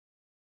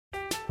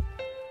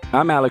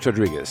I'm Alex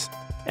Rodriguez.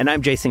 And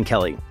I'm Jason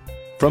Kelly.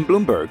 From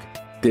Bloomberg,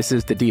 this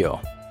is The Deal.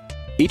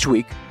 Each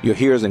week, you'll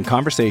hear us in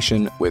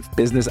conversation with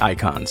business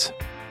icons.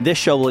 This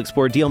show will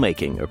explore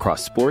deal-making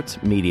across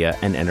sports, media,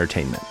 and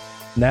entertainment.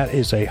 That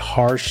is a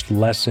harsh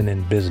lesson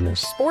in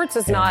business. Sports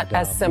is not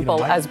as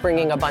simple as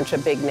bringing a bunch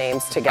of big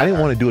names together. I didn't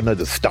want to do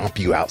another stomp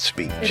you out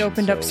speech. It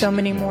opened up so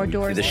many more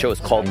doors. The show is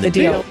called The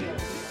Deal.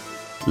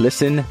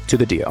 Listen to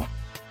The Deal.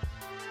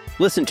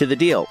 Listen to The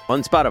Deal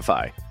on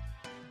Spotify.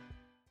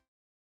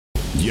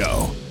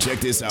 Yo, check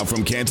this out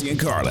from Canty and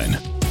Carlin.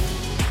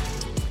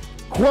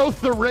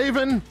 Quoth the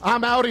Raven,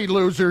 I'm outie,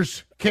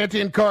 losers.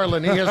 Canty and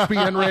Carlin,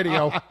 ESPN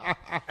Radio,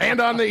 and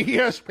on the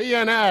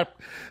ESPN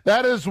app.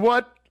 That is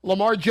what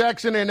Lamar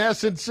Jackson, in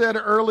essence, said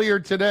earlier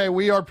today.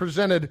 We are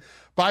presented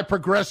by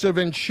Progressive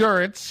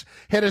Insurance.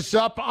 Hit us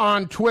up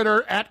on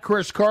Twitter at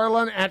Chris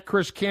Carlin, at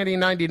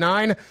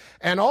ChrisCanty99,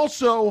 and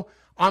also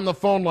on the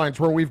phone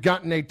lines where we've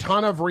gotten a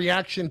ton of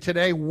reaction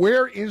today.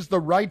 Where is the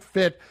right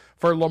fit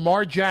for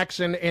Lamar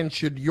Jackson, and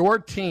should your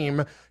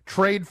team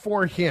trade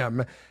for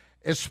him?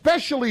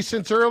 Especially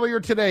since earlier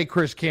today,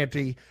 Chris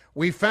Canty,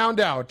 we found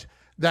out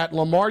that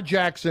Lamar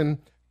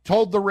Jackson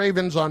told the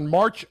Ravens on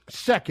March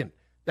 2nd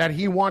that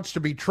he wants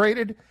to be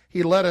traded.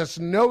 He let us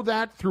know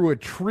that through a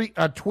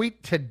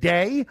tweet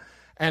today,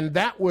 and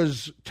that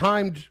was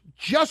timed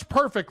just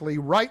perfectly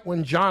right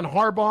when John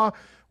Harbaugh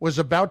was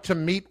about to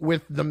meet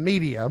with the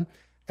media.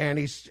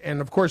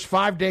 And of course,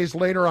 5 days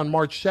later on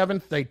March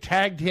 7th, they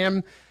tagged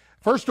him.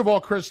 First of all,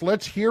 Chris,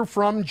 let's hear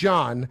from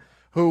John,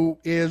 who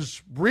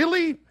is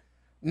really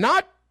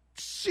not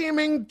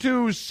seeming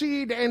to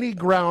cede any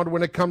ground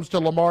when it comes to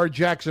Lamar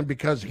Jackson,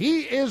 because he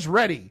is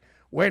ready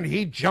when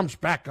he jumps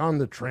back on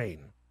the train.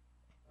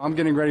 I'm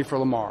getting ready for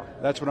Lamar.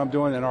 That's what I'm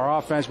doing. In our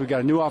offense, we got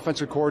a new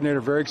offensive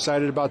coordinator. Very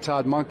excited about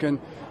Todd Monken.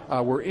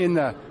 We're in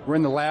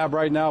the lab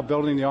right now,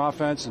 building the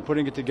offense and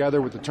putting it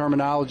together with the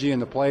terminology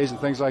and the plays and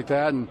things like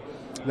that. And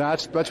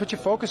that's what you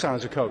focus on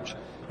as a coach.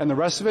 And the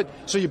rest of it,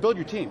 so you build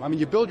your team. I mean,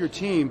 you build your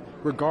team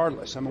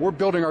regardless. I mean, we're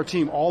building our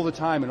team all the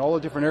time in all the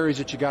different areas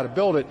that you got to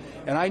build it.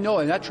 And I know,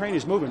 and that train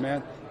is moving,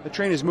 man. The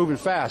train is moving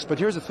fast. But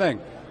here's the thing.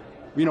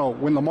 You know,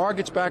 when Lamar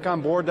gets back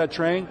on board that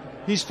train,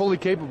 he's fully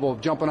capable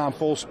of jumping on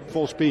full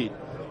speed.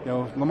 You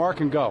know, Lamar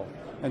can go.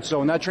 And so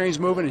when that train's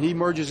moving and he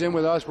merges in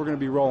with us, we're going to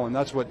be rolling.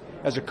 That's what,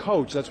 as a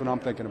coach, that's what I'm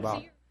thinking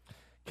about.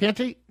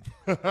 Canty,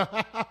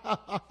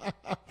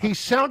 he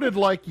sounded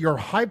like your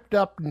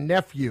hyped-up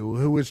nephew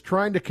who was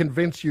trying to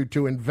convince you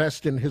to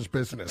invest in his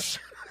business.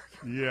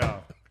 Yeah.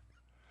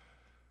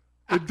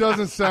 It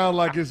doesn't sound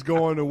like it's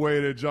going the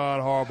way that John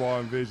Harbaugh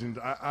envisioned.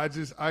 I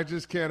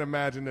just can't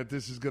imagine that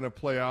this is going to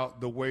play out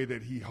the way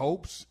that he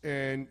hopes.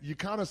 And you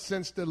kind of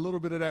sensed a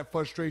little bit of that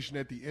frustration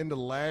at the end of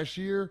last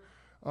year,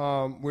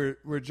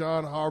 where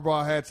John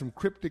Harbaugh had some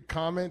cryptic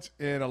comments,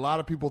 and a lot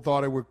of people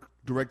thought they were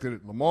directed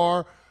at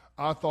Lamar.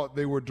 I thought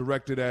they were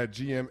directed at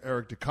GM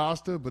Eric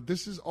DeCosta, but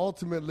this is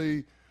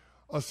ultimately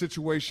a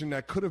situation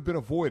that could have been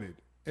avoided.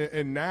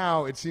 And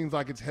now it seems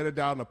like it's headed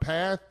down a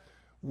path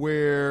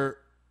where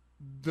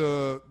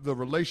the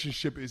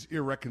relationship is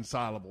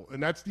irreconcilable.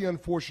 And that's the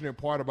unfortunate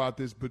part about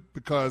this, but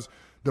because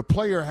the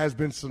player has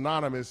been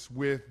synonymous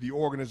with the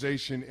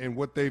organization and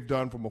what they've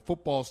done from a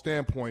football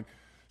standpoint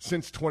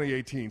since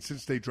 2018,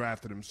 since they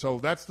drafted him. So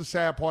that's the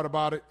sad part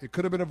about it. It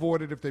could have been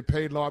avoided if they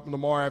paid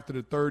Lamar after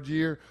the third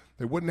year.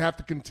 They wouldn't have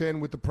to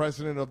contend with the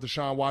precedent of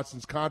Deshaun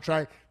Watson's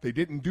contract. They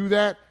didn't do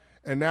that,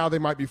 and now they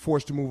might be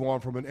forced to move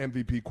on from an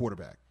MVP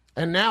quarterback.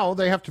 And now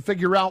they have to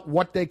figure out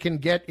what they can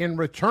get in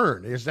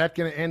return. Is that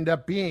going to end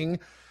up being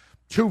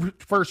 2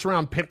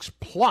 first-round picks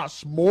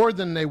plus, more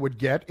than they would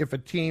get if a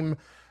team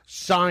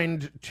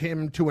signed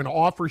him to an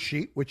offer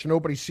sheet, which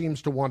nobody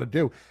seems to want to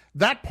do?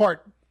 That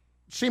part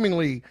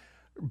seemingly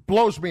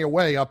blows me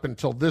away up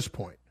until this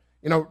point.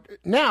 You know,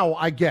 now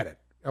I get it,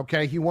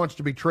 okay? He wants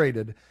to be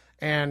traded,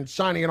 and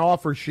signing an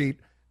offer sheet,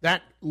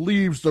 that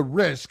leaves the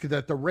risk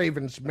that the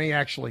Ravens may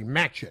actually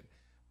match it.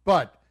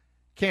 But,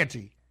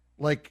 Canty,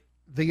 like,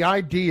 the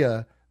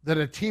idea that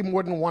a team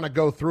wouldn't want to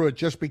go through it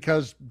just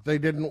because they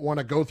didn't want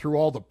to go through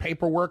all the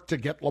paperwork to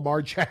get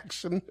Lamar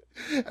Jackson,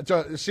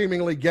 to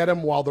seemingly get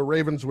him while the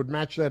Ravens would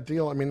match that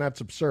deal, I mean,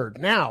 that's absurd.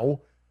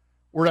 Now,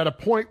 we're at a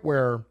point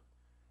where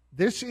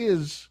this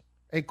is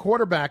a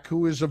quarterback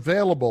who is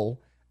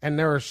available, and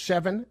there are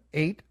 7,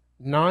 8,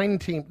 9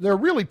 teams. There are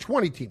really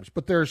 20 teams,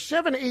 but there are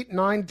 7, 8,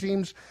 9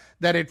 teams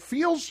that it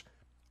feels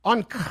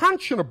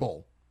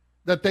unconscionable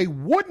that they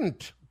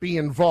wouldn't be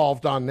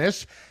involved on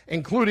this,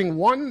 including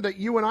one that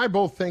you and I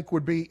both think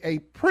would be a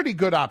pretty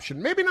good option.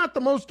 Maybe not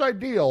the most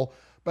ideal,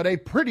 but a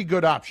pretty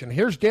good option.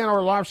 Here's Dan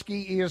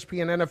Orlovsky,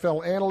 ESPN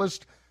NFL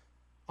analyst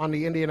on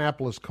the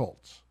Indianapolis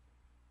Colts.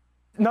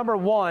 Number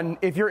one,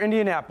 if you're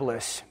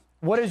Indianapolis,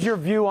 what is your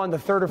view on the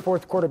third or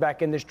fourth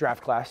quarterback in this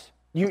draft class?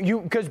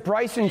 Because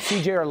Bryce and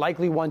CJ are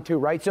likely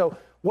 1-2, right? So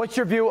what's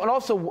your view? And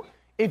also,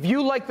 if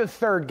you like the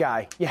third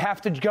guy, you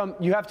have to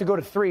go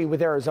to 3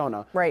 with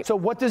Arizona. Right. So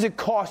what does it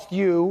cost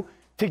you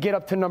to get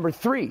up to number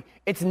 3?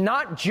 It's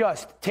not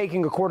just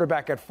taking a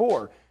quarterback at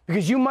 4,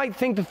 Because you might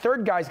think the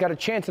third guy's got a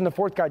chance and the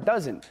fourth guy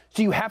doesn't.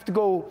 So you have to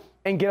go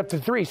and get up to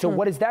 3. So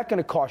what is that going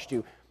to cost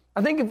you?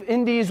 I think of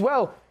Indy as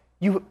well.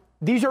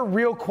 These are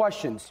real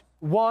questions.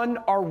 One,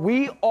 are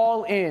we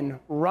all in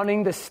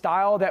running the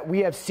style that we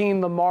have seen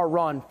Lamar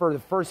run for the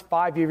first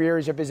 5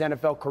 years of his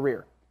NFL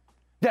career?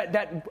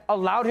 That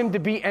allowed him to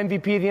be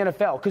MVP of the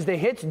NFL, because the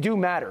hits do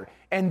matter,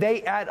 and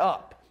they add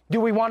up.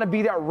 Do we want to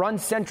be that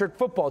run-centric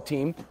football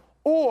team,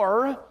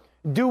 or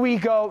do we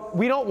go,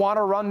 we don't want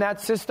to run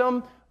that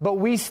system, but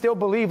we still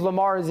believe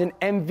Lamar is an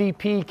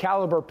MVP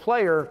caliber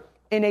player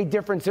in a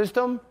different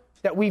system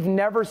that we've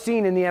never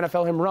seen in the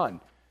NFL him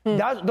run?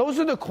 Those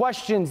are the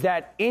questions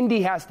that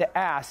Indy has to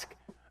ask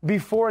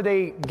before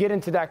they get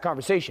into that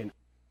conversation.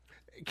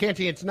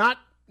 Canty, it's not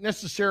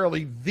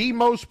necessarily the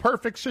most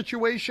perfect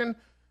situation,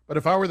 but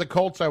if I were the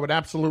Colts, I would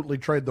absolutely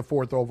trade the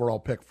 4th overall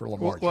pick for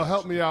Lamar Jackson. Well,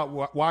 help me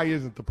out. Why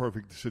isn't the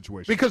perfect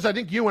situation? Because I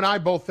think you and I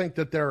both think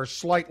that there are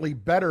slightly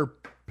better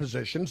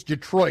positions.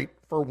 Detroit,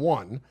 for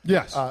 1.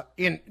 Yes.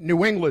 In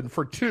New England,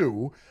 for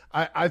 2.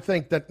 I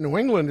think that New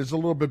England is a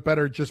little bit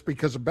better just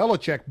because of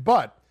Belichick.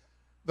 But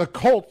the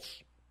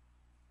Colts,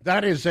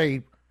 that is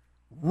a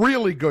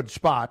really good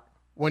spot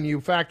when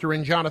you factor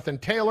in Jonathan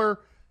Taylor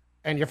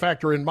and you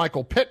factor in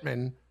Michael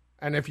Pittman.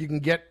 And if you can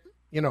get,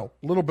 a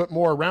little bit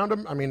more around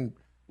him, I mean,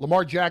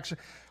 Lamar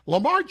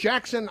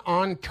Jackson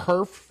on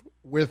turf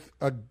with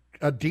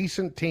a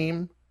decent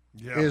team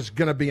is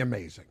going to be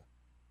amazing.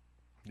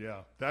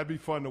 Yeah, that'd be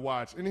fun to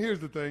watch. And here's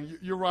the thing.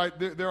 You're right.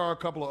 There are a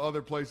couple of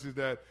other places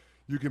that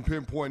you can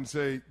pinpoint and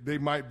say they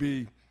might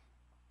be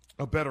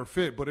a better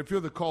fit. But if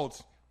you're the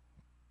Colts,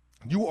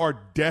 you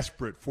are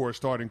desperate for a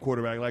starting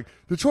quarterback. Like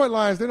Detroit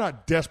Lions, they're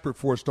not desperate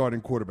for a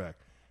starting quarterback.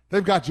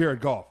 They've got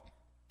Jared Goff,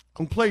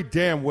 who played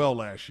damn well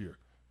last year.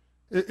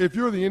 If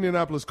you're the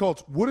Indianapolis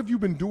Colts, what have you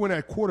been doing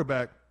at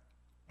quarterback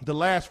the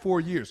last 4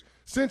 years?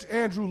 Since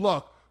Andrew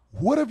Luck,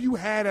 what have you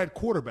had at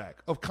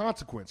quarterback of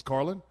consequence,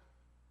 Carlin?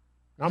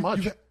 Not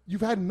much.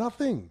 You've had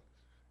nothing.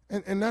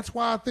 And that's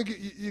why I think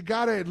you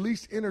got to at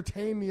least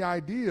entertain the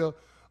idea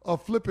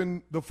of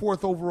flipping the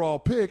 4th overall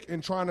pick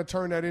and trying to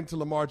turn that into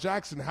Lamar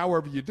Jackson.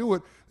 However you do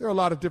it, there are a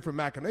lot of different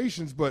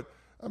machinations. But,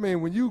 I mean,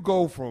 when you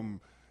go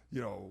from,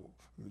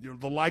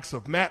 the likes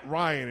of Matt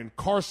Ryan and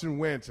Carson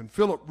Wentz and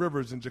Phillip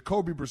Rivers and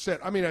Jacoby Brissett,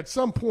 I mean, at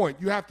some point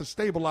you have to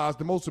stabilize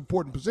the most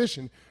important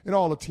position in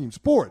all of team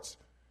sports.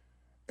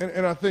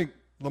 And I think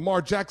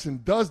Lamar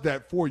Jackson does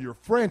that for your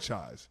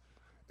franchise.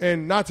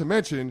 And not to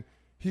mention,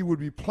 he would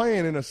be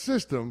playing in a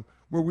system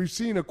where we've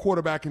seen a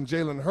quarterback in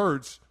Jalen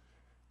Hurts,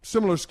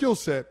 similar skill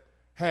set,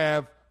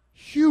 have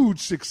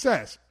huge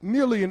success,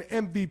 nearly an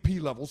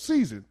MVP-level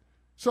season.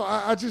 So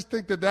I just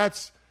think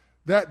that's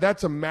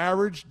a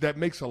marriage that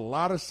makes a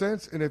lot of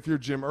sense. And if you're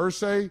Jim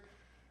Irsay,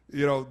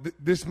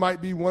 this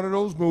might be one of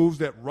those moves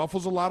that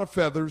ruffles a lot of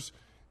feathers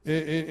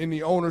in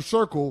the owner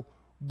circle,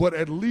 but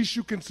at least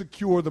you can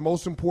secure the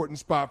most important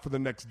spot for the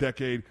next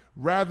decade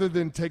rather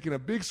than taking a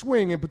big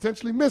swing and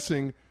potentially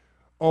missing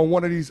on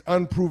one of these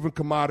unproven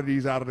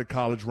commodities out of the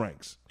college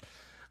ranks.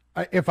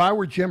 If I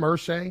were Jim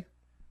Irsay,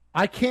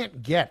 I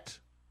can't get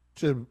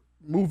to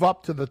move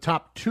up to the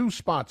top 2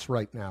 spots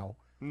right now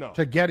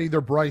to get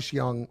either Bryce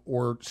Young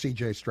or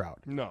C.J. Stroud.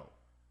 No.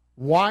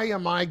 Why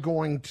am I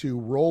going to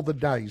roll the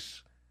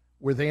dice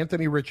with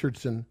Anthony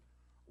Richardson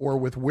or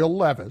with Will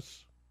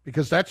Levis?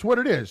 Because that's what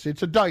it is.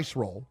 It's a dice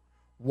roll.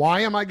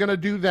 Why am I going to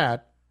do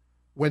that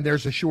when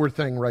there's a sure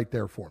thing right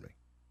there for me?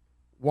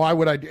 Why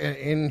would I,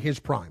 in his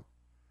prime?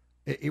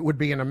 It would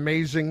be an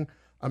amazing,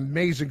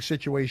 amazing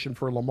situation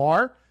for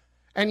Lamar,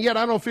 and yet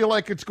I don't feel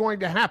like it's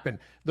going to happen.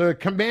 The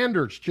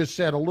Commanders just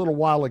said a little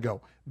while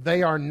ago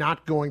they are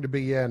not going to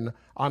be in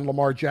on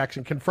Lamar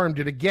Jackson. Confirmed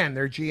it again.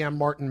 Their GM,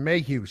 Martin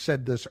Mayhew,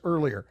 said this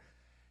earlier.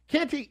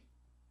 Canty,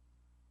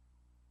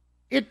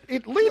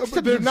 it leads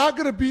to... They're not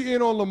going to be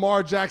in on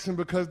Lamar Jackson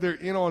because they're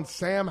in on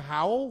Sam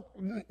Howell?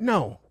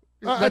 No.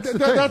 That's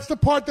the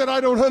part that I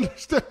don't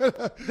understand.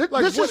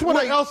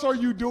 What else are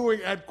you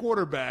doing at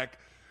quarterback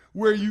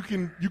where you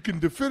can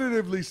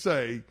definitively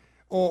say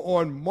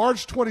on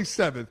March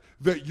 27th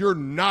that you're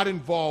not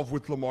involved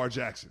with Lamar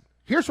Jackson?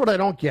 Here's what I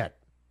don't get.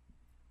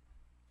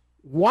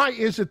 Why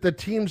is it that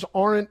teams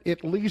aren't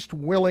at least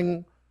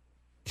willing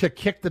to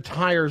kick the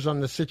tires on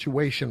the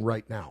situation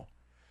right now?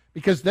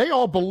 Because they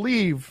all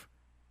believe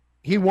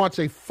he wants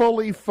a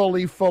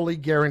fully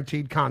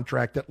guaranteed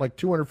contract at like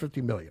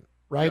 $250 million,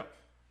 right? Yep.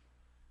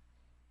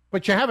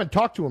 But you haven't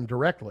talked to him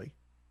directly.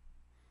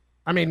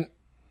 I mean,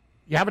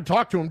 you haven't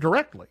talked to him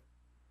directly.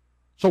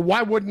 So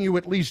why wouldn't you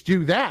at least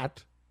do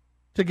that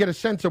to get a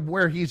sense of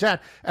where he's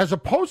at, as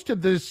opposed to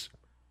this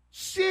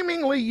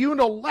seemingly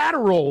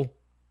unilateral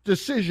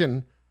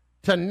decision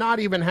to not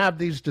even have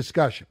these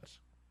discussions?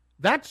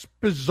 That's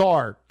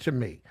bizarre to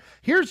me.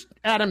 Here's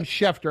Adam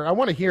Schefter. I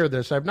want to hear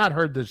this. I've not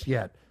heard this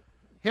yet.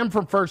 Him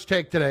from First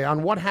Take today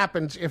on what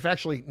happens if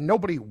actually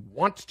nobody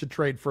wants to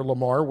trade for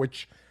Lamar,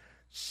 which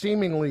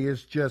seemingly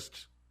is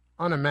just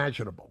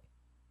unimaginable.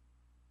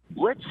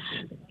 Let's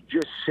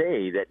just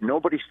say that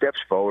nobody steps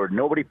forward,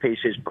 nobody pays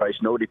his price,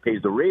 nobody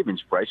pays the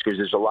Ravens' price because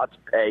there's a lot to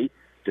pay,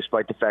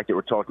 despite the fact that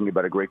we're talking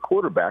about a great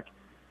quarterback.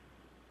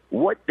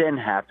 What then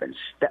happens?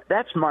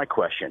 That's my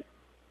question.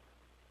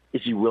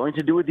 Is he willing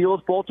to do a deal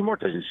with Baltimore?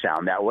 It doesn't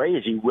sound that way.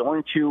 Is he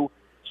willing to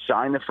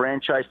sign the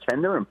franchise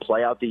tender and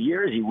play out the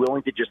year? Is he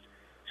willing to just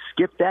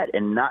skip that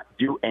and not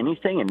do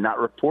anything and not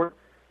report?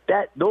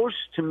 Those,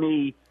 to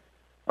me,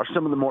 are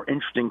some of the more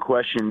interesting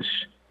questions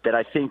that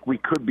I think we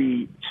could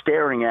be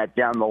staring at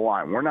down the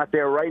line. We're not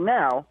there right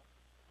now,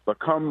 but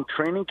come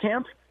training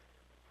camp,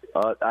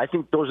 I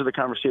think those are the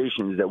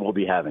conversations that we'll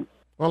be having.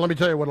 Well, let me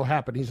tell you what will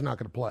happen. He's not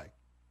going to play.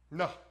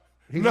 No.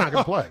 He's not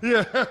going to play.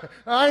 Yeah,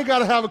 I ain't got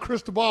to have a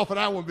crystal ball for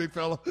that one, big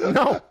fella.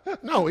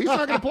 No, he's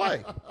not going to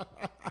play.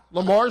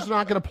 Lamar's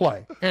not going to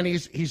play, and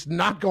he's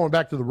not going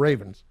back to the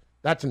Ravens.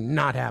 That's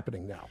not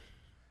happening now.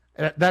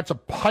 That's a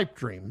pipe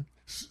dream,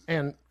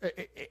 and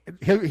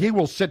he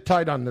will sit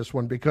tight on this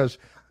one because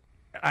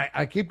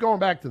I keep going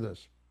back to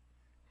this.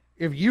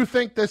 If you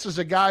think this is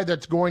a guy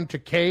that's going to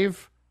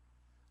cave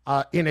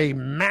in a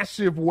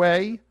massive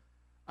way,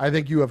 I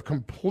think you have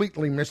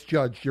completely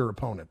misjudged your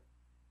opponent.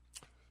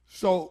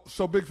 So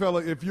big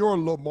fella, if you're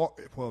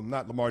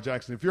not Lamar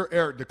Jackson, if you're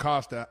Eric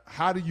DeCosta,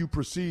 how do you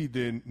proceed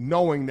then,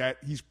 knowing that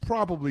he's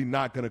probably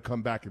not going to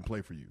come back and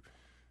play for you?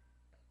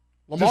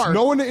 Lamar, just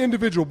knowing the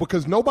individual,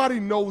 because nobody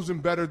knows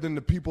him better than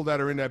the people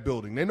that are in that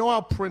building. They know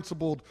how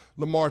principled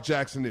Lamar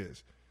Jackson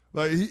is.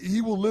 Like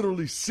he will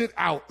literally sit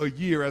out a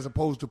year as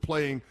opposed to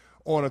playing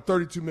on a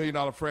 $32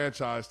 million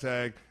franchise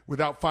tag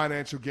without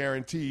financial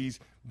guarantees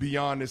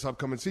beyond this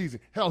upcoming season.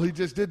 Hell, he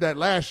just did that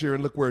last year,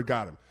 and look where it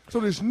got him. So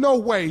there's no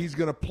way he's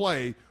going to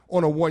play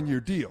on a one-year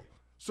deal.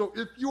 So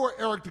if you're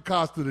Eric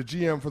DeCosta, the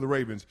GM for the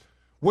Ravens,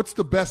 what's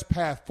the best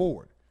path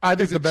forward? I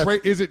think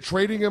is it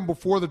trading him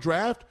before the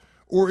draft,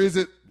 or is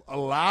it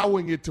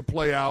allowing it to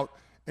play out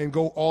and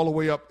go all the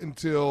way up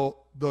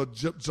until the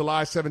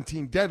July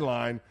 17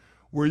 deadline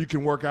where you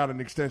can work out an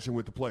extension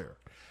with the player?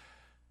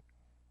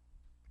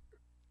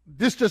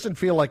 This doesn't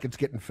feel like it's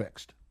getting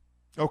fixed.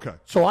 Okay.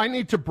 So I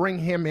need to bring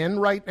him in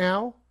right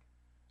now.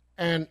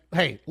 And,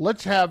 hey,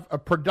 let's have a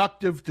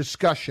productive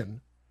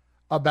discussion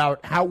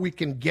about how we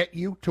can get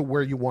you to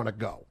where you want to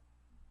go.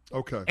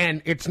 Okay.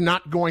 And it's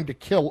not going to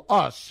kill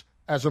us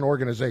as an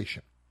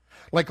organization.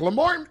 Like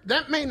Lamar,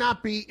 that may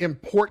not be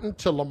important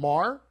to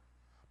Lamar,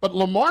 but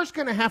Lamar's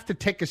going to have to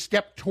take a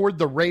step toward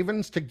the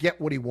Ravens to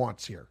get what he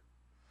wants here.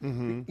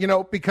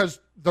 Mm-hmm. Because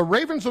the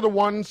Ravens are the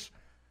ones,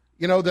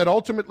 that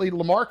ultimately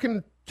Lamar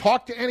can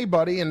talk to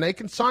anybody and they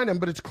can sign him,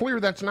 but it's clear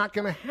that's not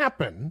going to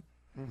happen.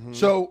 Mm-hmm.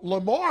 So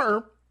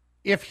Lamar,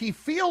 if he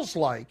feels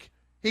like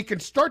he can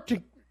start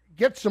to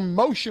get some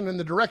motion in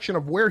the direction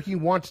of where he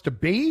wants to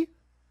be,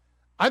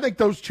 I think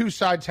those two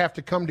sides have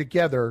to come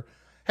together.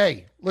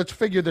 Hey, let's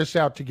figure this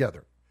out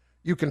together.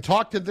 You can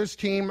talk to this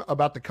team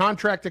about the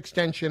contract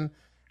extension,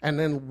 and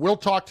then we'll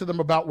talk to them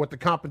about what the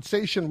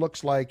compensation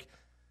looks like.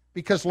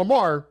 Because,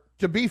 Lamar,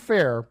 to be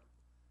fair,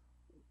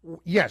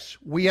 yes,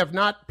 we have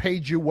not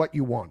paid you what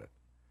you wanted.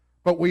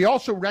 But we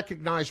also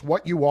recognize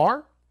what you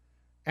are.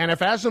 And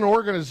if as an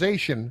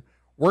organization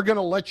we're going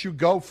to let you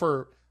go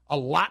for a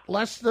lot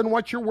less than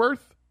what you're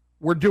worth,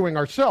 we're doing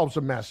ourselves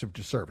a massive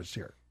disservice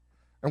here.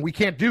 And we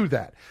can't do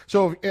that.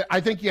 So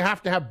I think you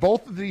have to have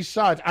both of these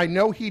sides. I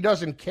know he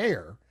doesn't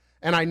care,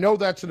 and I know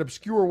that's an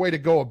obscure way to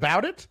go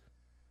about it,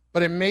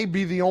 but it may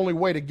be the only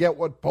way to get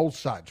what both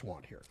sides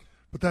want here.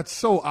 But that's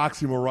so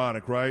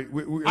oxymoronic, right?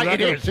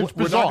 It is. It's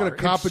bizarre. We're not going to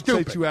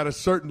compensate you at a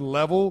certain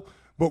level,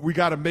 but we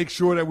got to make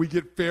sure that we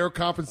get fair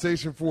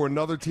compensation for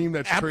another team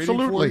that's trading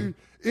for you.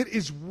 It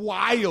is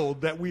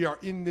wild that we are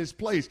in this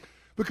place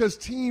because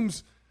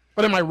teams –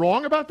 But am I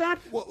wrong about that?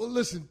 Well,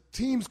 listen,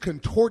 teams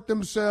contort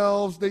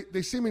themselves.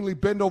 They seemingly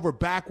bend over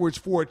backwards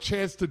for a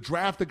chance to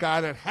draft a guy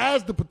that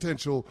has the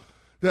potential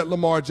that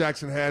Lamar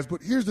Jackson has.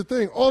 But here's the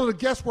thing. All of the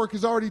guesswork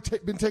has already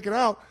been taken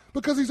out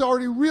because he's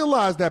already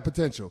realized that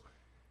potential.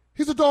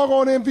 He's a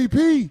doggone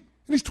MVP, and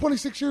he's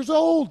 26 years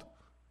old.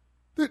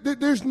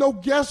 There's no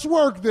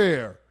guesswork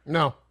there.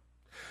 No.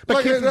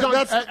 Like, that's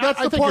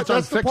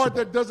the part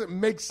that doesn't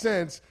make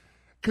sense,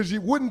 because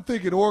you wouldn't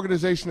think an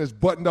organization as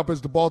buttoned up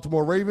as the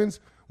Baltimore Ravens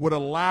would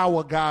allow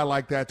a guy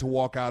like that to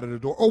walk out of the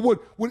door, or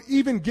would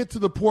even get to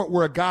the point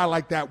where a guy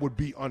like that would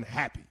be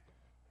unhappy.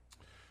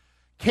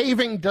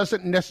 Caving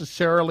doesn't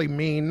necessarily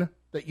mean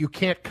that you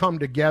can't come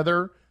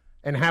together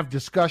and have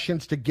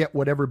discussions to get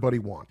what everybody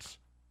wants.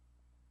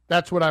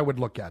 That's what I would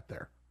look at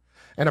there.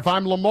 And if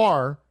I'm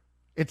Lamar,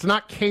 it's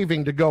not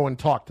caving to go and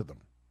talk to them.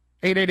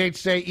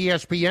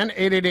 888-SAY-ESPN,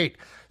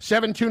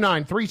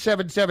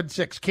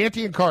 888-729-3776.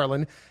 Canty and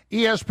Carlin,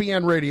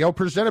 ESPN Radio,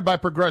 presented by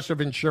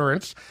Progressive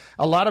Insurance.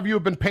 A lot of you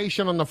have been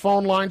patient on the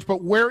phone lines,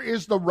 but where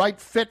is the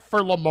right fit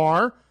for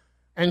Lamar,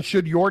 and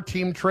should your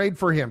team trade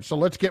for him? So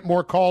let's get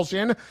more calls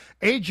in.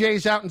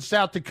 AJ's out in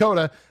South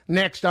Dakota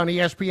next on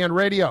ESPN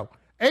Radio.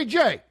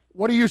 AJ,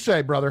 what do you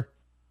say, brother?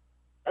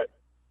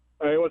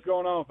 Hey, what's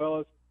going on,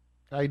 fellas?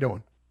 How you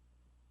doing?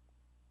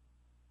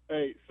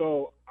 Hey,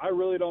 so I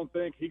really don't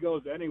think he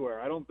goes anywhere.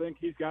 I don't think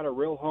he's got a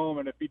real home,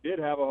 and if he did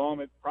have a home,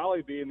 it'd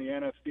probably be in the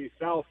NFC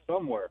South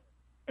somewhere.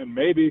 And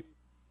maybe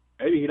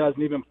he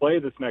doesn't even play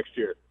this next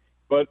year.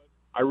 But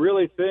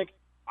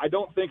I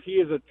don't think he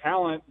is a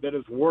talent that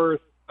is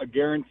worth a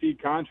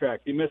guaranteed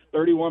contract. He missed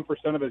 31%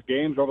 of his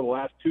games over the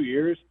last 2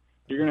 years.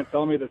 You're going to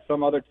tell me that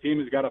some other team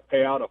has got to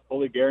pay out a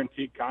fully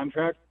guaranteed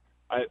contract?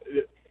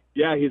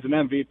 Yeah, he's an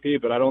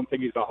MVP, but I don't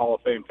think he's a Hall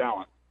of Fame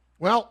talent.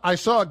 Well, I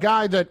saw a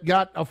guy that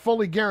got a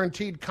fully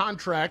guaranteed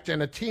contract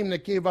and a team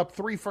that gave up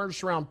 3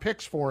 first-round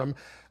picks for him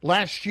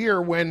last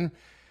year when,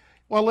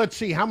 well, let's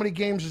see, how many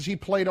games has he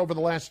played over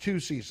the last 2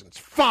 seasons?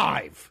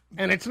 5.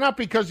 And it's not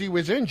because he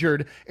was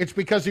injured. It's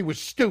because he was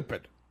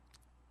stupid.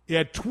 He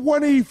had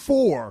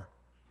 24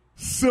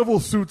 civil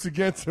suits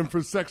against him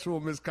for sexual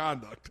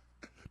misconduct.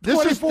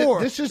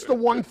 24. This is the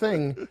one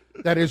thing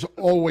that is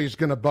always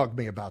going to bug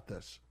me about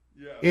this.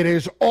 Yeah. It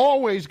is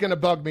always going to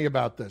bug me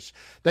about this,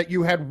 that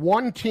you had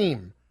one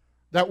team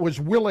that was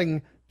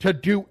willing to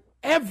do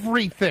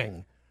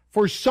everything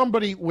for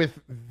somebody with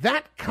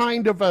that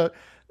kind of a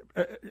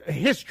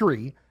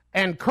history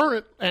and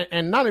current,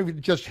 and not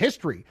even just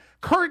history,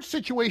 current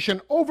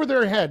situation over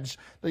their heads,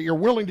 that you're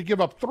willing to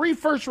give up 3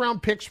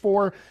 first-round picks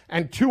for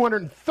and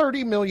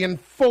 $230 million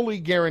fully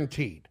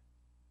guaranteed.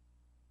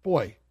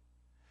 Boy,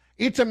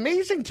 it's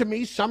amazing to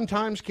me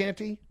sometimes,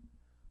 Canty,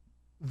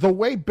 the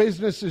way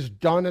business is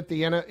done in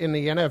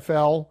the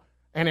NFL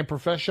and in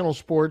professional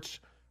sports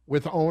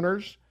with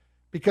owners,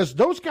 because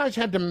those guys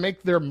had to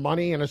make their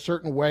money in a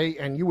certain way,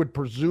 and you would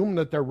presume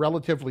that they're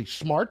relatively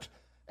smart,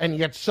 and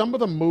yet some of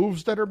the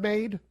moves that are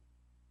made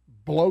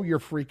blow your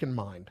freaking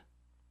mind.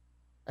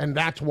 And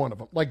that's one of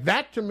them. Like,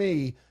 that to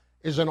me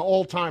is an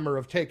all-timer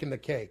of taking the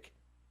cake.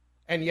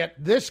 And yet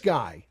this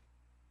guy,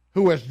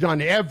 who has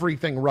done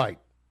everything right,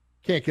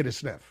 can't get a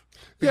sniff.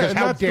 Because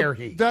how dare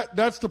he?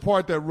 That's the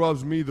part that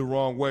rubs me the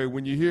wrong way.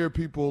 When you hear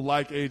people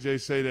like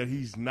AJ say that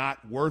he's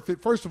not worth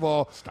it. First of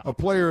all, a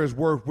player is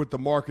worth what the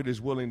market is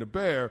willing to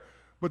bear.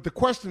 But the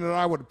question that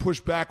I would push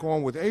back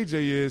on with AJ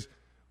is,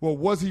 well,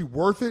 was he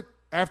worth it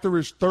after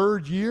his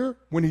 3rd year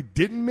when he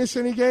didn't miss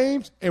any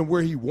games and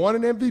where he won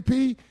an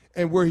MVP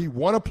and where he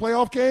won a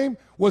playoff game?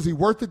 Was he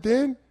worth it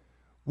then?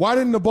 Why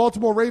didn't the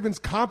Baltimore Ravens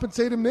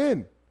compensate him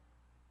then?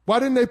 Why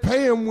didn't they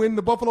pay him when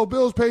the Buffalo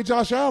Bills paid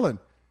Josh Allen?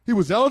 He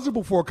was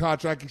eligible for a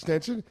contract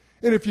extension.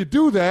 And if you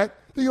do that,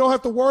 then you don't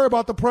have to worry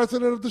about the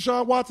precedent of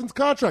Deshaun Watson's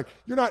contract.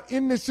 You're not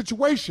in this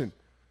situation.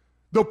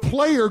 The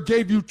player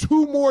gave you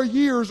 2 more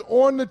years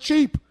on the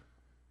cheap.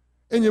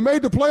 And you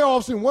made the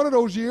playoffs in one of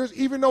those years,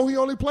 even though he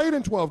only played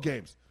in 12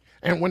 games.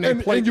 And when they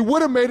played, and you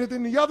would have made it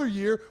in the other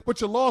year,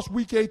 but you lost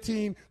Week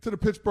 18 to the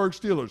Pittsburgh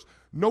Steelers.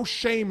 No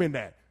shame in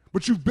that.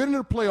 But you've been in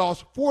the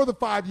playoffs for the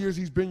 5 years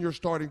he's been your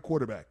starting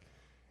quarterback.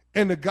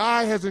 And the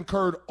guy has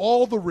incurred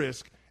all the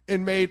risk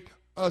and made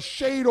a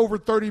shade over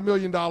 $30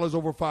 million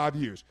over 5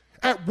 years.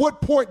 At what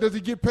point does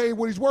he get paid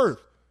what he's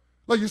worth?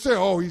 Like you say,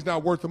 oh, he's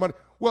not worth the money.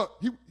 Well,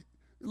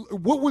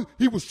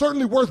 he was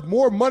certainly worth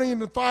more money in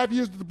the 5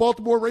 years that the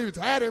Baltimore Ravens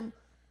had him,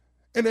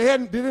 and they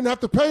didn't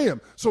have to pay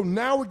him. So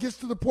now it gets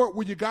to the point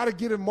where you got to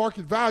get in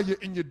market value,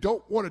 and you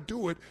don't want to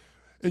do it,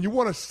 and you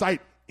want to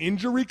cite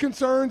injury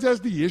concerns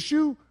as the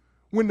issue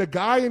when the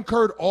guy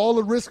incurred all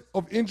the risk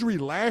of injury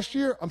last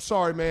year. I'm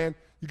sorry, man.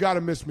 You got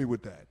to miss me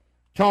with that.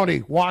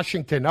 Tony,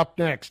 Washington, up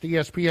next,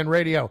 ESPN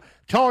Radio.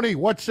 Tony,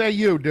 what say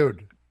you,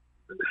 dude?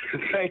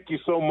 Thank you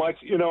so much.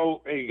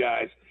 Hey,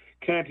 guys,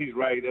 Canty's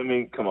right. I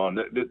mean, come on.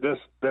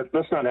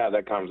 Let's not have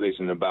that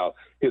conversation about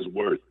his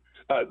worth.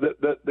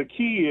 The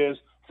key is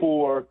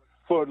for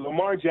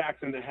Lamar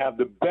Jackson to have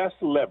the best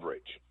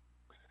leverage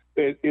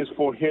is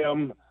for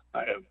him,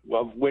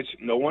 which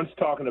no one's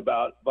talking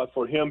about, but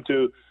for him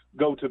to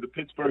go to the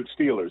Pittsburgh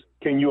Steelers.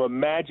 Can you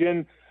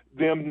imagine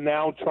them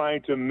now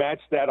trying to match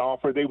that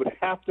offer? They would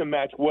have to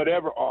match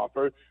whatever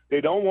offer. They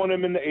don't want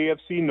him in the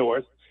AFC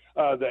North.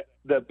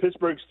 The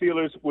Pittsburgh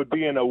Steelers would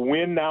be in a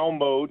win-now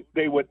mode.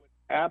 They would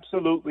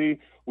absolutely,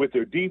 with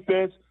their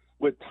defense,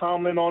 with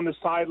Tomlin on the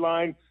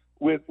sideline,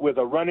 with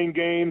a running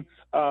game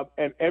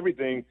and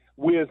everything,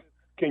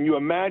 can you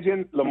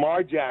imagine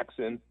Lamar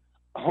Jackson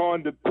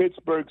on the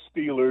Pittsburgh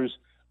Steelers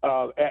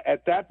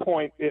at that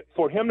point?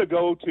 For him to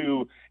go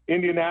to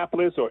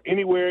Indianapolis or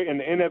anywhere in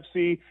the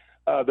NFC,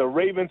 the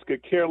Ravens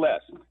could care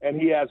less,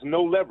 and he has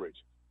no leverage.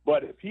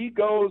 But if he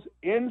goes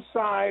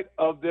inside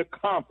of the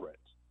conference,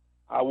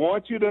 I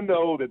want you to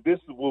know that this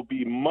will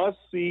be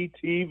must-see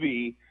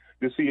TV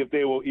to see if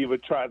they will either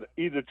try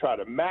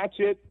to match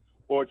it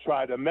or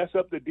try to mess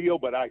up the deal.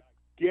 But I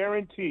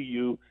guarantee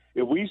you,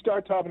 if we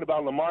start talking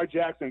about Lamar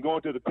Jackson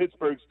going to the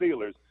Pittsburgh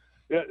Steelers,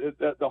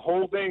 the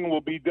whole thing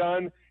will be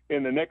done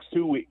in the next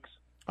 2 weeks.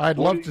 I'd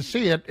love to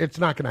see it. It's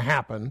not going to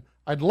happen.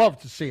 I'd love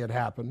to see it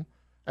happen.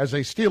 As a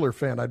Steeler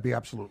fan, I'd be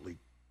absolutely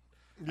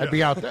 – I'd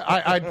be out there.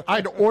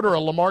 I'd order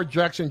a Lamar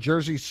Jackson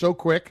jersey so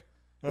quick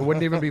it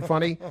wouldn't even be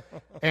funny.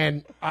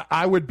 And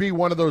I would be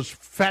one of those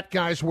fat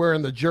guys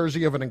wearing the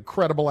jersey of an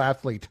incredible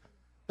athlete.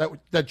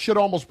 That should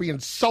almost be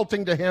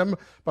insulting to him,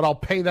 but I'll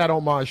pay that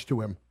homage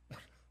to him.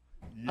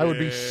 I would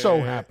be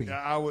so happy.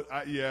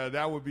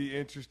 That would be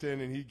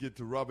interesting, and he'd get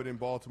to rub it in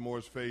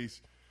Baltimore's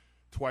face.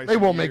 twice. They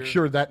will a year. make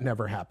sure that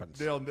never happens.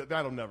 That'll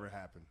never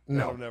happen. No.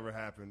 That'll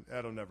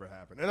never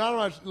happen. And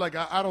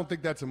I don't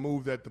think that's a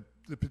move that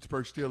the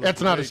Pittsburgh Steelers.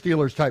 That's not a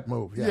Steelers type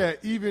move. Yeah,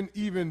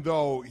 even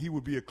though he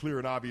would be a clear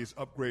and obvious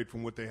upgrade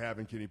from what they have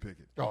in Kenny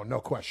Pickett. Oh, no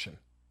question.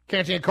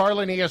 Canty and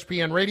Carlin,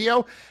 ESPN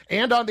Radio,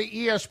 and on the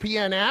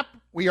ESPN app.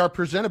 We are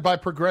presented by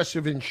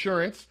Progressive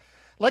Insurance.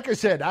 Like I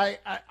said, I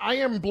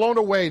am blown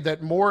away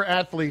that more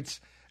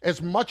athletes,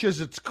 as much as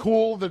it's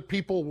cool that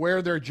people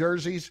wear their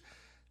jerseys,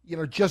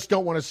 just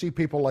don't want to see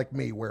people like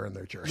me wearing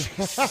their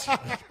jerseys.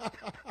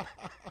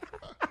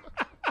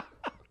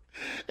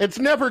 It's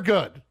never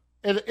good.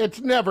 It's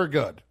never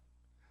good.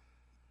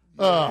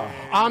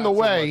 On the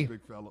way,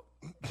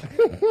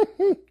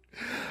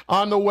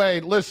 on the way,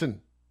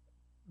 listen,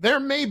 there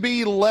may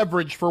be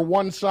leverage for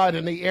one side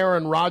in the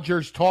Aaron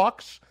Rodgers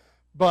talks,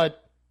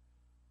 but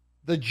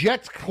the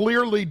Jets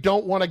clearly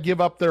don't want to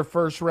give up their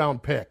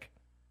first-round pick.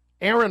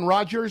 Aaron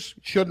Rodgers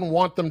shouldn't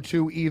want them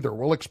to either.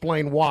 We'll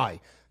explain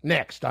why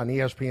next on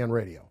ESPN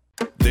Radio.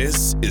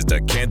 This is the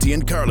Canty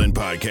and Carlin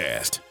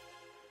podcast.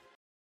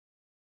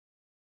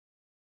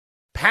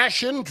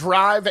 Passion,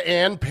 drive,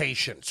 and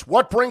patience.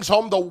 What brings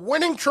home the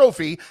winning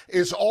trophy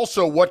is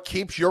also what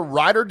keeps your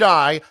ride or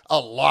die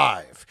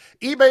alive.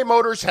 eBay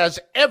Motors has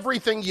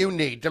everything you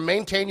need to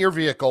maintain your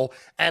vehicle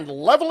and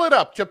level it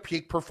up to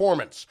peak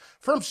performance.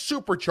 From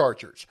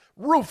superchargers,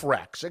 roof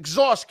racks,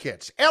 exhaust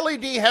kits,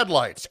 LED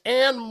headlights,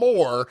 and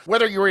more.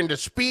 Whether you're into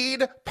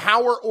speed,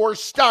 power, or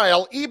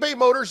style, eBay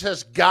Motors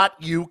has got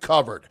you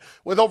covered.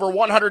 With over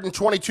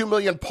 122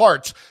 million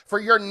parts for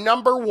your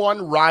number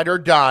one ride or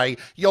die,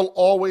 you'll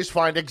always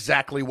find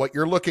exactly what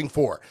you're looking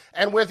for.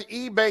 And with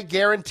eBay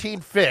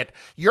Guaranteed Fit,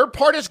 your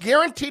part is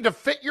guaranteed to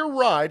fit your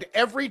ride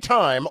every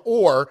time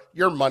or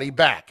your money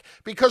back.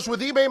 Because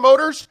with eBay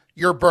Motors,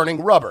 you're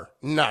burning rubber,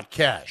 not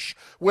cash.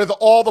 With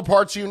all the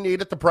parts you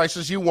need at the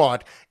prices you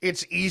want,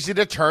 it's easy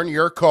to turn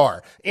your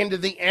car into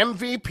the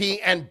MVP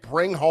and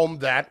bring home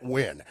that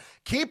win.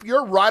 Keep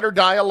your ride or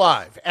die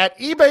alive at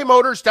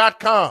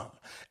ebaymotors.com.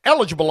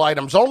 Eligible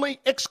items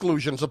only.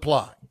 Exclusions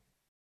apply.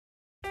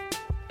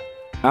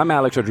 I'm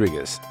Alex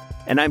Rodriguez.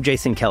 And I'm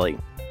Jason Kelly.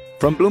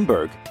 From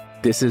Bloomberg,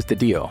 this is The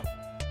Deal.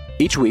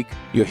 Each week,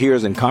 you'll hear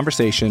us in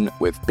conversation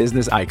with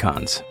business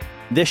icons.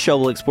 This show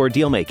will explore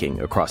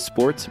deal-making across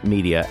sports,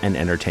 media, and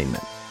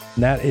entertainment.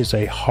 That is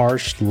a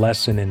harsh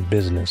lesson in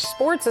business.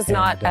 Sports is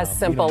not as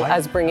simple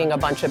as bringing a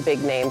bunch of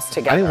big names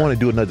together. I didn't want to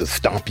do another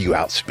stomp you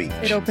out speech.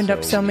 It opened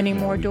up so many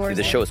more doors.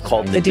 The show is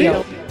called The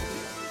Deal.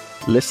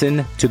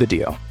 Listen to The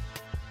Deal.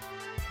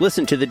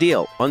 Listen to The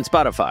Deal on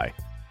Spotify.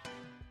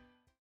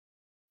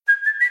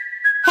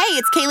 Hey,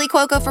 it's Kaylee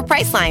Cuoco for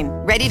Priceline.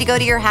 Ready to go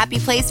to your happy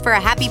place for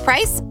a happy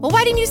price? Well,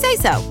 why didn't you say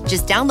so?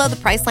 Just download the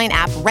Priceline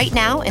app right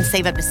now and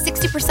save up to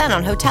 60%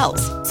 on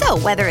hotels. So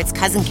whether it's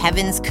Cousin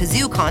Kevin's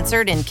Kazoo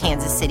Concert in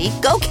Kansas City,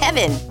 go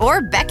Kevin,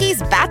 or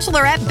Becky's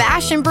Bachelorette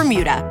Bash in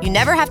Bermuda, you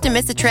never have to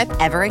miss a trip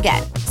ever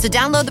again. So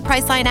download the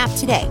Priceline app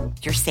today.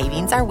 Your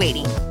savings are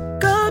waiting.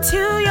 Go to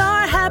your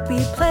happy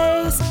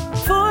place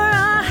for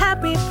a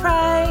happy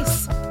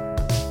price.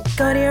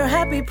 Go to your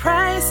happy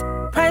price,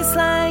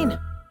 Priceline.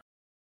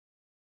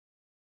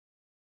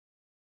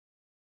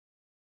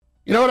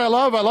 You know what I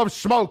love? I love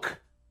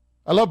smoke.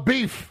 I love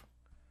beef.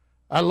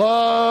 I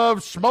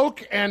love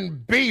smoke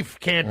and beef,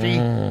 Canty.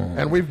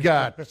 And we've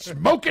got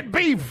smoke and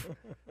beef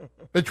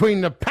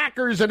between the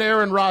Packers and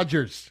Aaron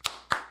Rodgers.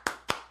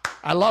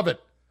 I love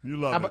it. You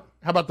love it.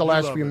 How about the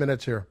last few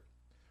minutes here?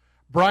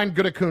 Brian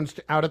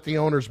Gutekunst out at the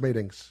owners'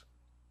 meetings,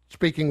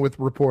 speaking with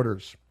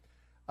reporters,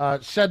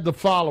 said the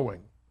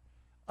following.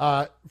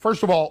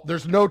 First of all,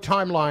 there's no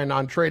timeline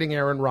on trading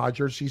Aaron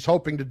Rodgers. He's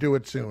hoping to do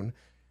it soon.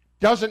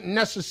 Doesn't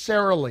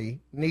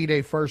necessarily need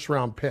a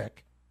first-round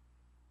pick.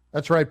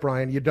 That's right,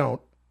 Brian, you don't.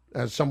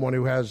 As someone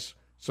who has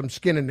some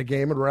skin in the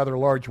game and a rather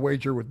large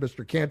wager with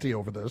Mr. Canty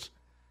over this.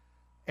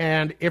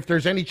 And if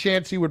there's any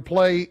chance he would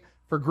play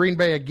for Green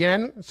Bay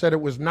again, said it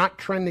was not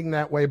trending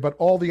that way, but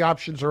all the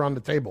options are on the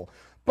table.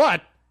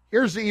 But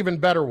here's the even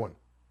better one.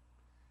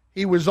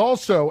 He was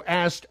also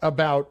asked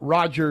about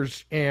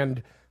Rodgers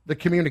and the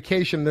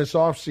communication this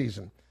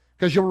offseason.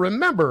 Because you'll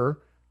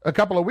remember a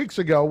couple of weeks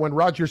ago when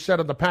Rodgers said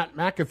on the Pat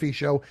McAfee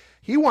show,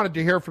 he wanted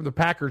to hear from the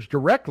Packers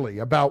directly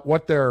about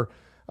what their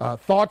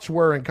thoughts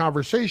were and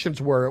conversations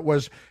were. It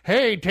was,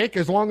 hey, take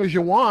as long as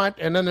you want,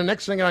 and then the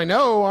next thing I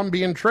know, I'm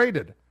being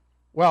traded.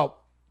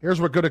 Well, here's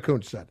what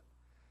Gutekunst said.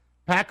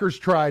 Packers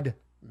tried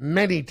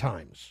many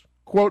times,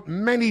 quote,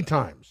 many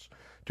times,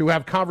 to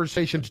have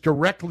conversations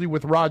directly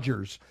with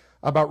Rodgers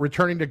about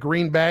returning to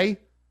Green Bay,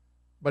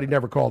 but he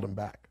never called him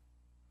back.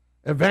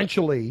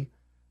 Eventually,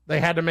 they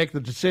had to make the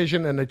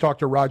decision, and they talked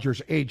to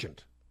Rodgers'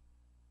 agent.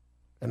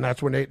 And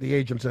that's when the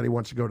agent said he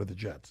wants to go to the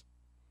Jets.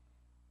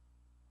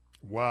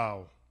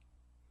 Wow.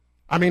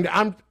 I mean,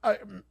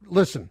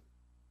 listen,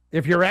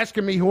 if you're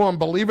asking me who I'm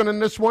believing in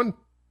this one,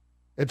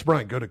 it's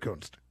Brian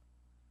Gutekunst.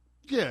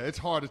 Yeah, it's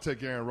hard to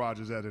take Aaron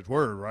Rodgers at his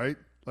word, right?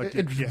 Like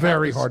it's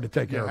very hard to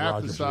take Aaron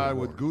Rodgers. You have to side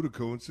with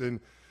Gutekunst. And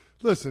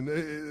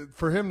listen,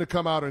 for him to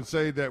come out and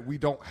say that we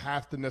don't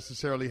have to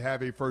necessarily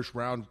have a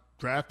first-round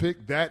draft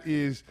pick. That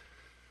is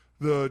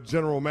the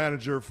general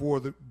manager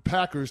for the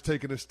Packers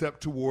taking a step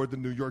toward the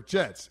New York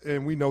Jets.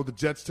 And we know the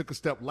Jets took a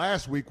step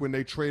last week when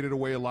they traded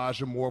away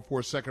Elijah Moore for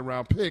a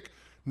second-round pick.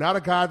 Not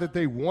a guy that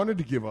they wanted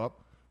to give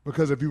up,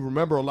 because if you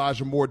remember,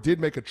 Elijah Moore did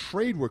make a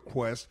trade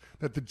request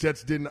that the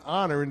Jets didn't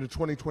honor in the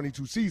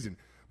 2022 season.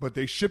 But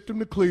they shipped him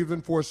to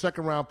Cleveland for a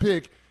second-round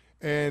pick,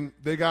 and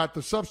they got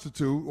the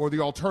substitute or the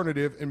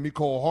alternative in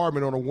Mecole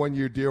Hardman on a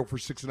one-year deal for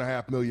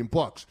 $6.5 million.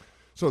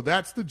 So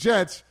that's the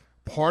Jets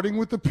parting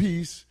with the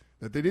piece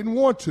that they didn't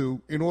want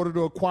to in order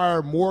to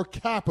acquire more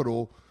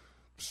capital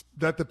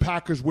that the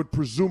Packers would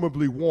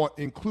presumably want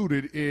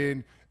included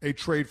in a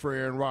trade for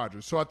Aaron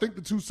Rodgers. So I think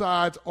the two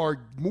sides are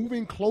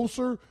moving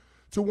closer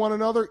to one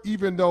another,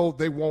 even though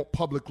they won't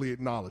publicly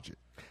acknowledge it.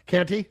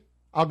 Canty,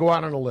 I'll go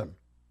out on a limb.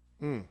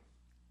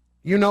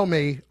 You know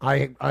me.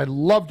 I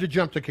love to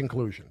jump to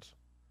conclusions.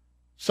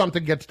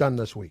 Something gets done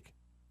this week.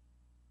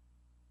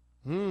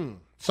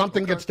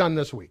 Something gets done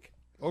this week.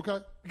 Okay.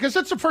 Because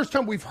that's the first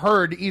time we've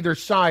heard either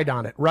side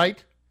on it,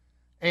 right?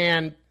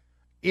 And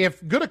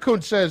if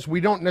Gutekunst says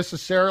we don't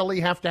necessarily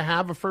have to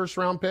have a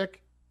first-round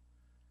pick,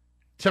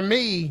 to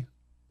me,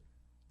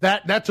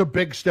 that's a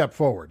big step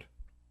forward.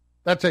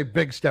 That's a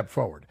big step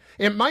forward.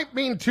 It might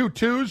mean 2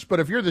 twos, but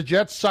if you're the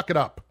Jets, suck it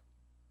up.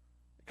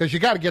 Because you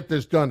got to get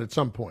this done at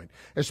some point,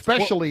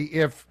 especially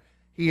if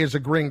he is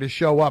agreeing to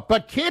show up.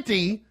 But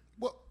Canty...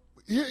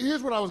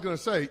 Here's what I was going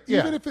to say.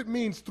 Even if it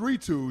means 3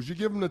 twos, you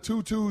give him the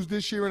 2 twos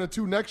this year and a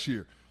 2 next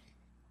year.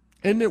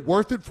 Isn't it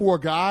worth it for a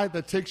guy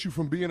that takes you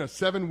from being a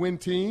 7-win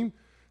team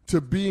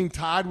to being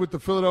tied with the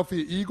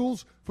Philadelphia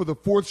Eagles for the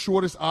 4th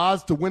shortest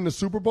odds to win the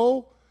Super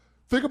Bowl?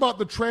 Think about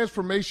the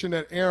transformation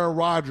that Aaron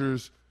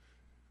Rodgers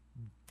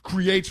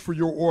creates for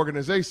your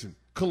organization.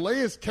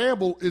 Calais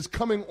Campbell is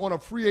coming on a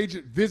free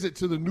agent visit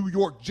to the New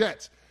York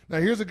Jets. Now,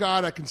 here's a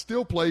guy that can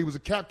still play. He was a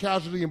cap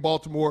casualty in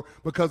Baltimore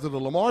because of the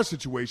Lamar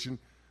situation.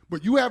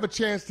 But you have a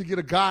chance to get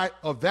a guy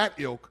of that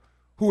ilk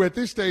who at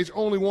this stage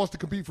only wants to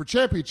compete for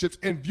championships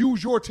and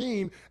views your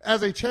team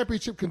as a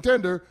championship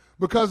contender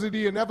because of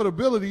the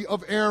inevitability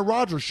of Aaron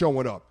Rodgers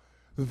showing up.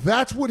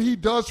 That's what he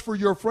does for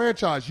your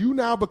franchise. You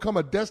now become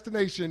a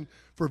destination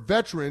for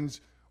veterans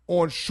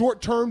on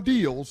short-term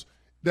deals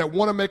that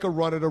want to make a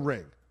run at a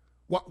ring.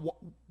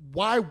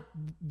 Why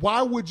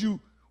would you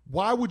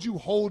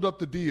hold up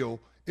the deal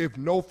if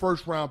no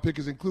first-round pick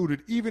is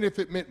included, even if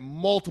it meant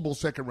multiple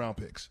second-round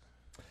picks?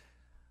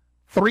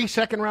 3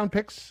 second-round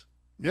picks?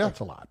 Yeah.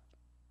 That's a lot.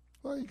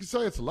 Well, you can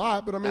say it's a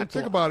lot, but, I mean,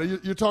 think about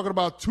it. You're talking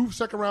about 2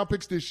 second-round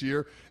picks this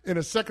year and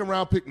a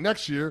second-round pick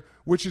next year,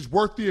 which is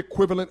worth the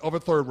equivalent of a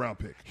third-round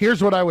pick.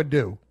 Here's what I would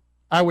do.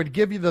 I would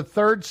give you the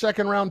 3rd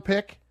second-round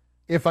pick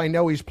if I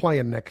know he's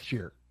playing next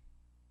year.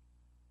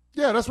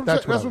 Yeah, that's what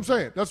I'm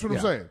saying. That's what I'm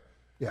saying.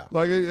 Yeah.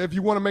 Like, if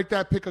you want to make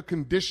that pick a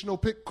conditional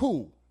pick,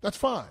 cool. That's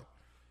fine.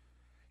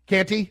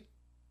 Canty,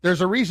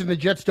 there's a reason the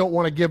Jets don't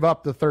want to give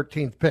up the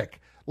 13th pick.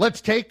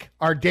 Let's take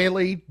our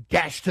daily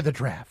dash to the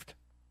draft.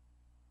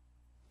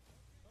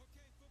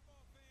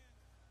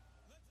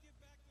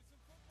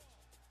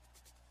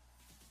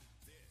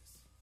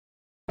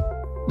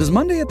 Does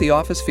Monday at the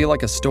office feel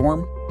like a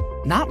storm?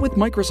 Not with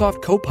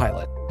Microsoft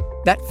Copilot.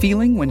 That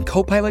feeling when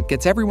Copilot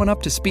gets everyone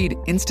up to speed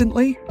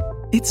instantly?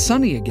 It's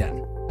sunny again.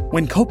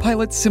 When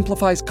Copilot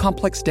simplifies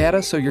complex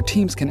data so your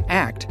teams can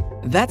act,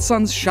 that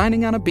sun's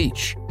shining on a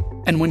beach.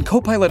 And when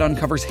Copilot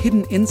uncovers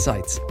hidden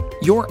insights,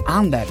 you're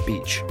on that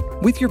beach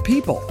with your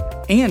people,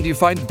 and you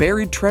find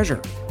buried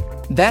treasure.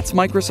 That's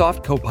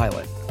Microsoft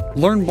Copilot.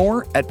 Learn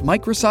more at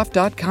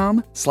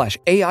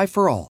Microsoft.com/AI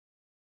for all.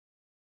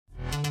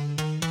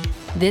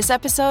 This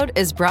episode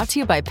is brought to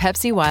you by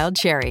Pepsi Wild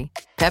Cherry.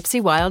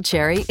 Pepsi Wild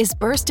Cherry is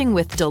bursting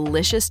with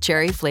delicious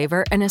cherry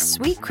flavor and a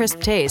sweet,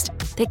 crisp taste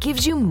that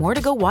gives you more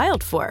to go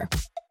wild for.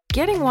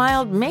 Getting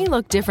wild may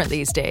look different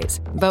these days,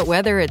 but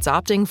whether it's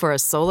opting for a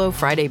solo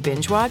Friday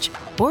binge watch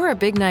or a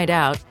big night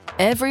out,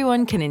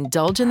 everyone can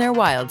indulge in their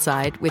wild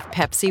side with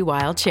Pepsi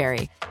Wild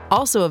Cherry.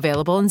 Also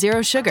available in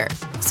Zero Sugar.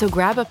 So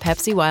grab a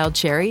Pepsi Wild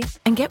Cherry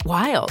and get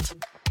wild.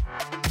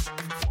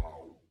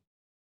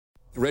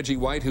 Reggie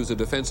White, who's a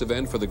defensive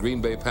end for the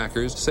Green Bay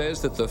Packers,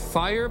 says that the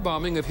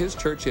firebombing of his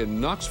church in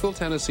Knoxville,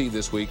 Tennessee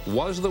this week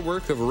was the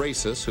work of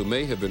racists who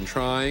may have been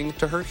trying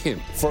to hurt him.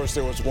 First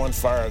there was one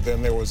fire,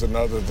 then there was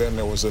another, then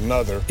there was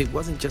another. It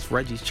wasn't just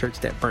Reggie's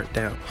church that burnt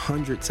down.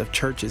 Hundreds of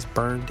churches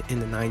burned in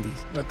the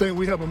 90s. I think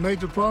we have a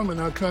major problem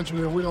in our country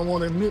that we don't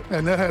want to admit,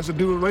 and that has to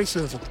do with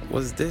racism.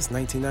 Was this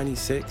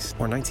 1996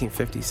 or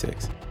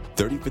 1956?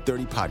 30 for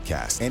 30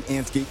 podcast and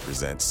Anscape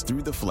presents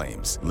Through the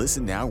Flames.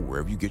 Listen now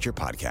wherever you get your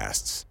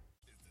podcasts.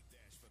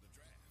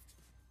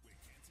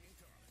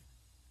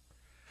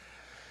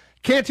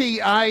 Canty,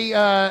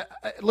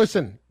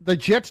 listen, the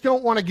Jets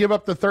don't want to give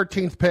up the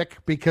 13th pick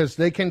because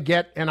they can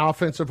get an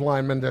offensive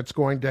lineman that's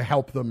going to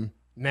help them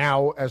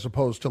now as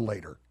opposed to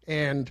later.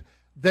 And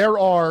there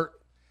are,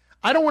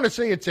 I don't want to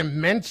say it's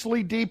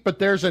immensely deep, but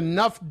there's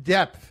enough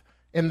depth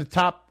in the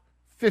top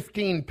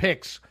 15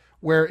 picks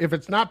where if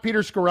it's not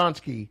Peter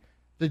Skoronski,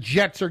 the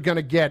Jets are going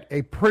to get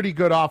a pretty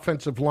good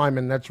offensive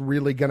lineman that's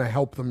really going to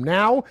help them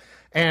now.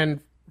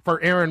 And for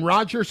Aaron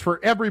Rodgers, for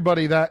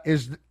everybody that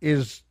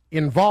is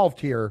involved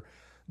here,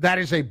 that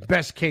is a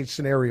best-case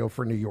scenario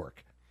for New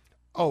York.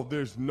 Oh,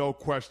 there's no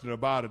question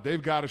about it.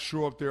 They've got to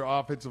shore up their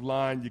offensive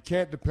line. You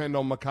can't depend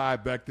on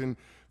Mekhi Becton.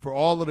 For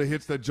all of the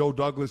hits that Joe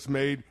Douglas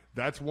made,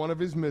 that's one of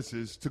his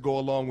misses to go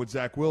along with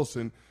Zach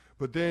Wilson.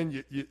 But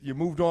then you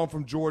moved on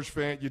from George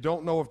Fant. You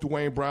don't know if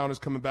Dwayne Brown is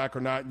coming back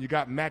or not. And you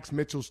got Max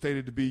Mitchell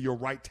stated to be your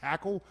right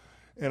tackle.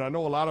 And I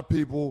know a lot of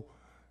people,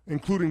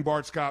 including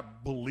Bart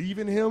Scott, believe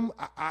in him.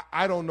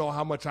 I don't know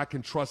how much I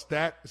can trust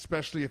that,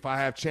 especially if I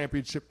have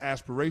championship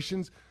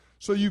aspirations.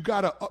 So you've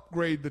got to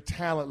upgrade the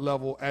talent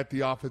level at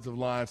the offensive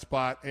line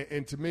spot.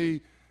 And to me,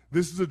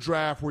 this is a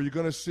draft where you're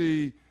going to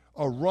see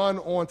a run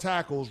on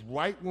tackles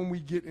right when we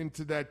get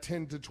into that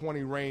 10 to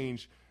 20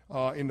 range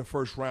in the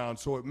first round.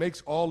 So it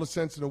makes all the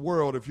sense in the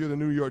world if you're the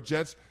New York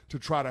Jets to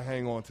try to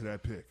hang on to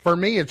that pick. For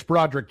me, it's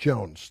Broderick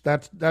Jones.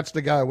 That's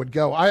the guy I would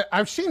go.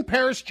 I've seen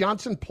Paris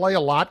Johnson play a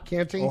lot,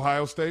 can't he?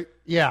 Ohio State?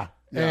 Yeah.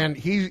 And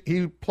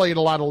he played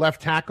a lot of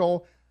left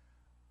tackle.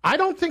 I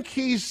think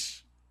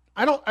he's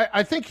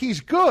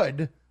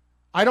good.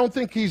 I don't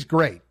think he's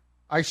great.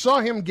 I saw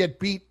him get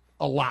beat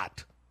a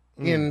lot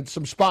in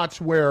some spots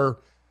where,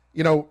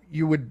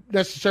 you would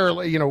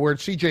necessarily, where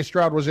C.J.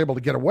 Stroud was able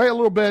to get away a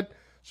little bit,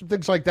 some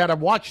things like that.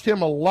 I've watched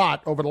him a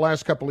lot over the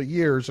last couple of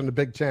years in the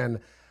Big Ten.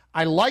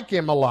 I like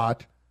him a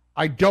lot.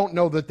 I don't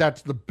know that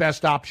that's the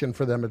best option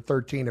for them at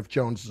 13 if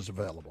Jones is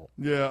available.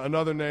 Yeah,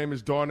 another name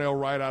is Darnell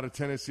Wright out of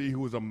Tennessee,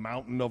 who is a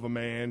mountain of a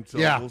man.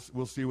 So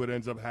we'll see what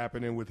ends up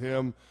happening with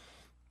him.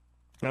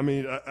 I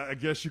mean, I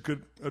guess you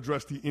could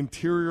address the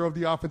interior of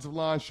the offensive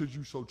line should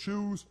you so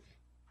choose.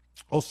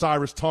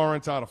 Osiris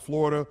Torrance out of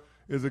Florida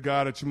is a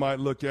guy that you might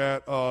look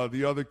at.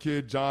 The other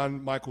kid,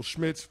 John Michael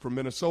Schmitz from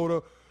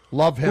Minnesota.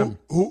 Love him.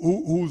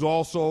 Who's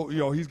also,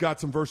 he's got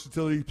some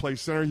versatility. He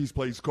plays center. He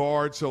plays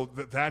guard. So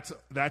that's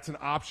an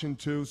option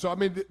too. So, I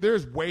mean,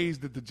 there's ways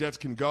that the Jets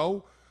can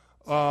go.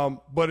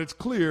 But it's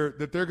clear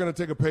that they're going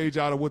to take a page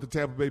out of what the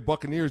Tampa Bay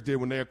Buccaneers did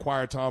when they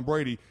acquired Tom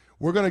Brady.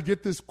 We're going to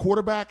get this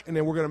quarterback, and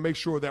then we're going to make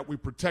sure that we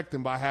protect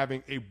him by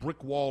having a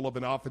brick wall of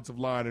an offensive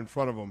line in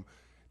front of him.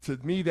 To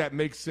me, that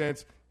makes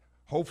sense.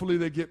 Hopefully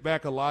they get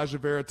back Elijah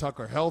Vera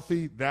Tucker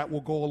healthy. That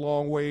will go a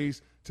long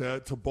ways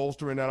to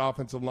bolstering that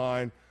offensive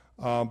line.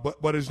 But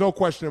there's no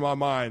question in my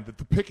mind that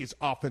the pick is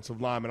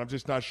offensive lineman. I'm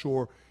just not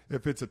sure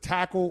if it's a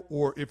tackle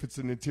or if it's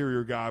an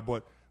interior guy,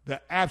 but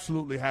that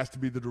absolutely has to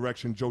be the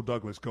direction Joe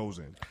Douglas goes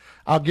in.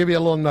 I'll give you a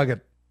little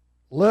nugget.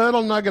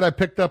 Little nugget I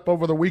picked up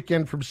over the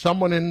weekend from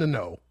someone in the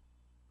know.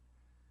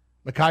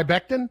 Mekhi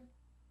Becton,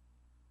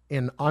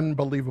 in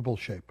unbelievable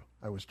shape,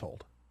 I was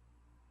told.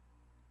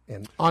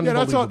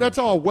 That's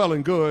all well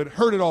and good.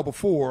 Heard it all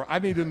before. I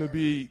need him to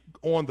be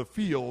on the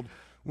field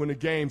when the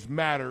games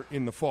matter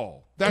in the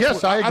fall. I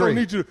agree. I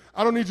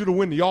don't need you to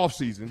win the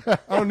offseason.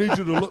 I don't need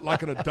you to look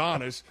like an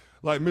Adonis,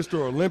 like Mr.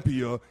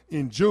 Olympia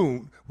in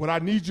June. What I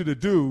need you to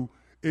do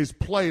is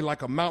play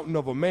like a mountain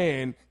of a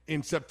man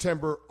in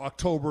September,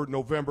 October,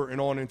 November,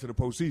 and on into the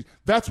postseason.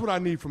 That's what I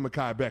need from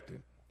Mekhi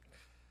Becton.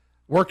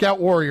 Workout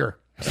warrior,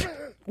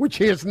 which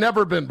he has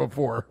never been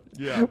before.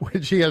 Yeah.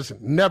 Which he has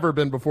never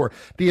been before.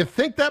 Do you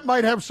think that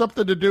might have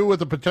something to do with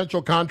a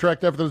potential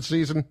contract after the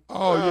season?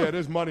 Oh, yeah,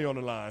 there's money on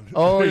the line.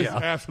 Oh, there's yeah.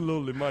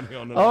 absolutely money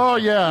on the line. Oh,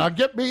 yeah.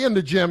 Get me in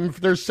the gym if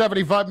there's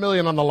 $75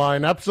 million on the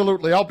line.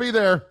 Absolutely. I'll be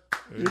there.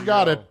 You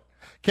got it.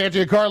 Canty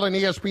and Carlin,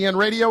 ESPN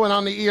Radio, and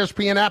on the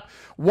ESPN app.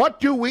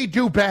 What do we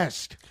do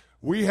best?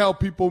 We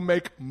help people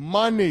make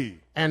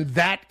money. And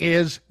that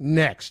is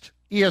next.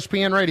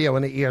 ESPN Radio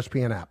and the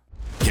ESPN app.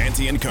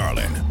 Canty and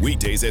Carlin,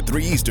 weekdays at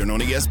 3 Eastern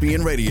on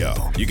ESPN Radio.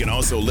 You can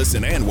also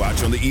listen and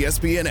watch on the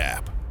ESPN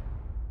app.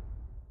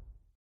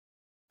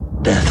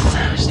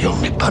 Death is the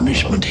only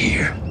punishment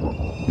here.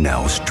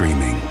 Now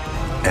streaming,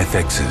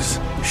 FX's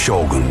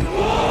Shogun.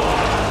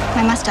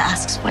 My master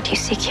asks what you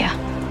seek here.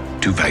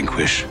 To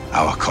vanquish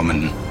our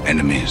common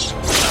enemies.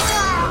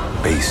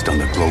 Based on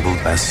the global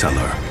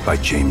bestseller by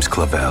James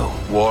Clavell.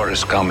 War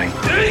is coming.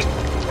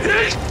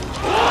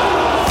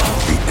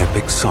 The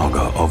epic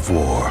saga of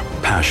war,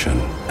 passion,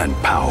 and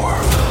power.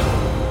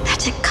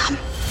 Let it come.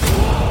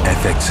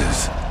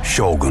 FX's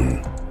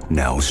Shogun,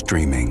 now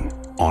streaming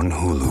on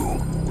Hulu.